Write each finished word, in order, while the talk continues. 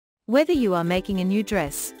Whether you are making a new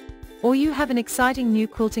dress, or you have an exciting new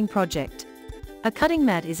quilting project, a cutting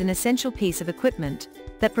mat is an essential piece of equipment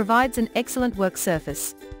that provides an excellent work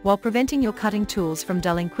surface, while preventing your cutting tools from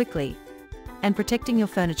dulling quickly, and protecting your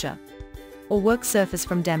furniture or work surface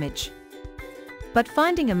from damage. But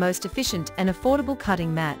finding a most efficient and affordable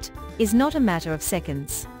cutting mat is not a matter of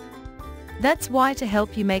seconds. That's why, to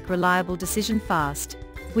help you make reliable decision fast,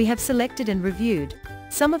 we have selected and reviewed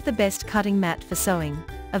some of the best cutting mat for sewing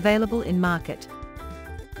available in market,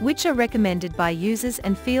 which are recommended by users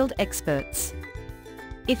and field experts.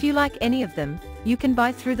 If you like any of them, you can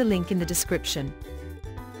buy through the link in the description.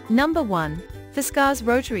 Number 1. Fiskars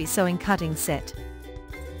Rotary Sewing Cutting Set.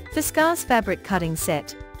 Fiskars Fabric Cutting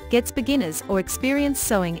Set gets beginners or experienced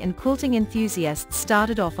sewing and quilting enthusiasts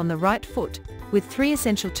started off on the right foot with 3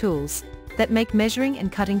 essential tools that make measuring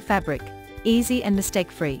and cutting fabric easy and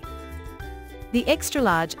mistake-free. The extra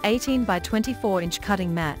large 18 by 24 inch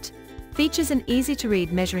cutting mat features an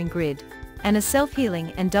easy-to-read measuring grid and a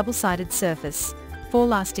self-healing and double-sided surface for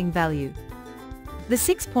lasting value. The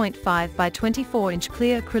 6.5 by 24 inch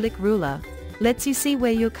clear acrylic ruler lets you see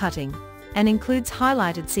where you're cutting and includes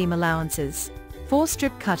highlighted seam allowances for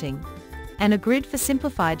strip cutting and a grid for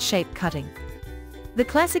simplified shape cutting. The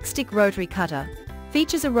classic stick rotary cutter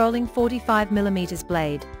features a rolling 45mm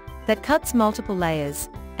blade that cuts multiple layers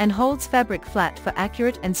and holds fabric flat for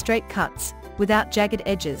accurate and straight cuts without jagged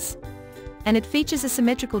edges. And it features a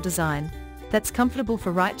symmetrical design that's comfortable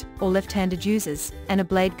for right or left-handed users and a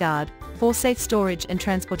blade guard for safe storage and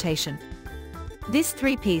transportation. This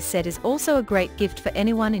 3-piece set is also a great gift for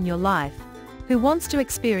anyone in your life who wants to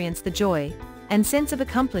experience the joy and sense of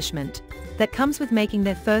accomplishment that comes with making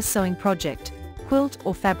their first sewing project, quilt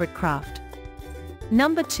or fabric craft.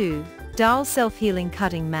 Number 2. Dahl Self-Healing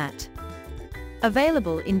Cutting Mat.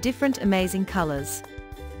 Available in different amazing colors.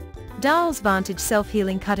 Dahl's Vantage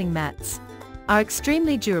Self-Healing Cutting Mats are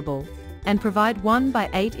extremely durable and provide 1 by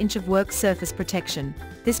 8 inch of work surface protection.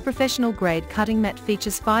 This professional-grade cutting mat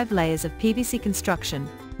features 5 layers of PVC construction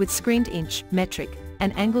with screened inch, metric,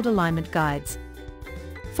 and angled alignment guides.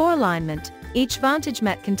 For alignment, each Vantage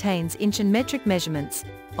mat contains inch and metric measurements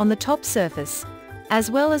on the top surface, as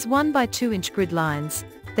well as 1 by 2 inch grid lines.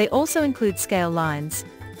 They also include scale lines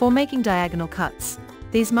for making diagonal cuts.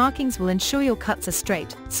 These markings will ensure your cuts are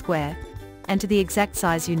straight, square, and to the exact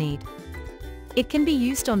size you need. It can be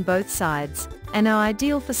used on both sides and are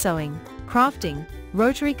ideal for sewing, crafting,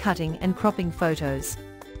 rotary cutting and cropping photos.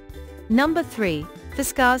 Number 3.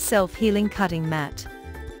 Fiskars Self-Healing Cutting Mat.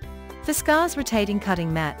 Fiskars Rotating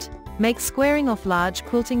Cutting Mat makes squaring off large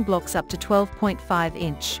quilting blocks up to 12.5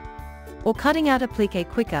 inch, or cutting out applique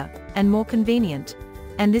quicker and more convenient,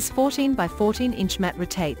 and this 14 by 14 inch mat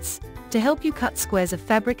rotates to help you cut squares of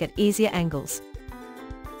fabric at easier angles.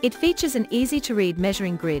 It features an easy-to-read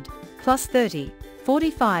measuring grid, plus 30,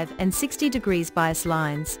 45 and 60 degrees bias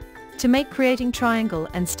lines, to make creating triangle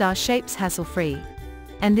and star shapes hassle-free.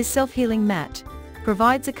 And this self-healing mat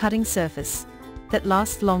provides a cutting surface that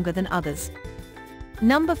lasts longer than others.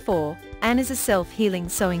 Number 4. Anisa Self-Healing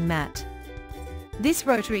Sewing Mat. This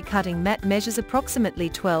rotary cutting mat measures approximately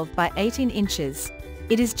 12 by 18 inches.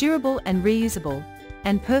 It is durable and reusable,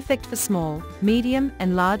 and perfect for small, medium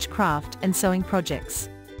and large craft and sewing projects.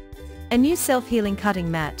 A new self-healing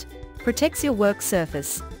cutting mat protects your work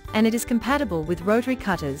surface, and it is compatible with rotary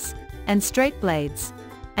cutters and straight blades,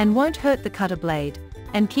 and won't hurt the cutter blade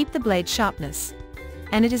and keep the blade sharpness.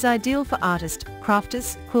 And it is ideal for artists,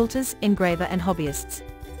 crafters, quilters, engraver and hobbyists.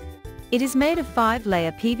 It is made of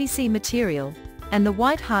 5-layer PVC material, and the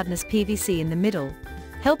white hardness PVC in the middle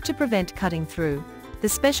help to prevent cutting through. The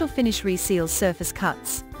special finish reseals surface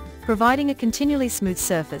cuts, providing a continually smooth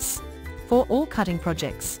surface for all cutting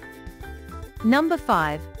projects. Number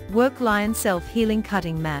 5. Work Lion Self-Healing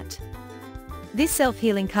Cutting Mat. This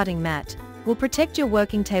self-healing cutting mat will protect your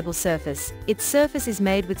working table surface. Its surface is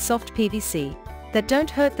made with soft PVC that don't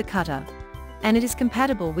hurt the cutter, and it is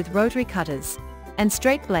compatible with rotary cutters and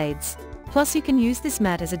straight blades. Plus, you can use this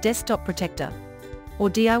mat as a desktop protector or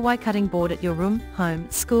DIY cutting board at your room, home,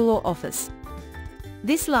 school or office.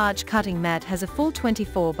 This large cutting mat has a full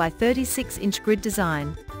 24 by 36 inch grid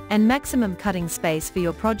design and maximum cutting space for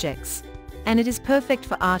your projects, and it is perfect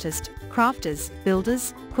for artists, crafters,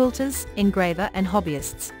 builders, quilters, engraver and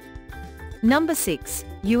hobbyists. Number 6.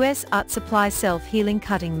 US Art Supply Self-Healing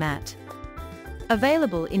Cutting Mat.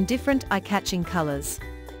 Available in different eye-catching colors.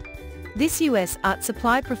 This US Art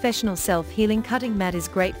Supply professional self-healing cutting mat is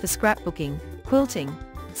great for scrapbooking, quilting,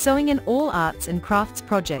 sewing and all arts and crafts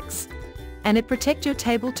projects. And it protects your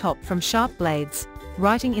tabletop from sharp blades,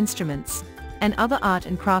 writing instruments, and other art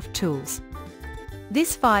and craft tools.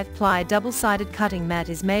 This 5-ply double-sided cutting mat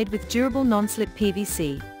is made with durable non-slip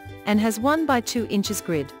PVC, and has 1 by 2 inches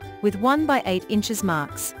grid, with 1 by 8 inches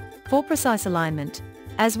marks, for precise alignment,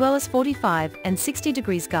 as well as 45 and 60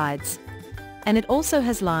 degrees guides. And it also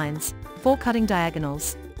has lines, for cutting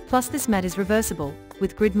diagonals, plus this mat is reversible,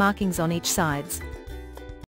 with grid markings on each sides.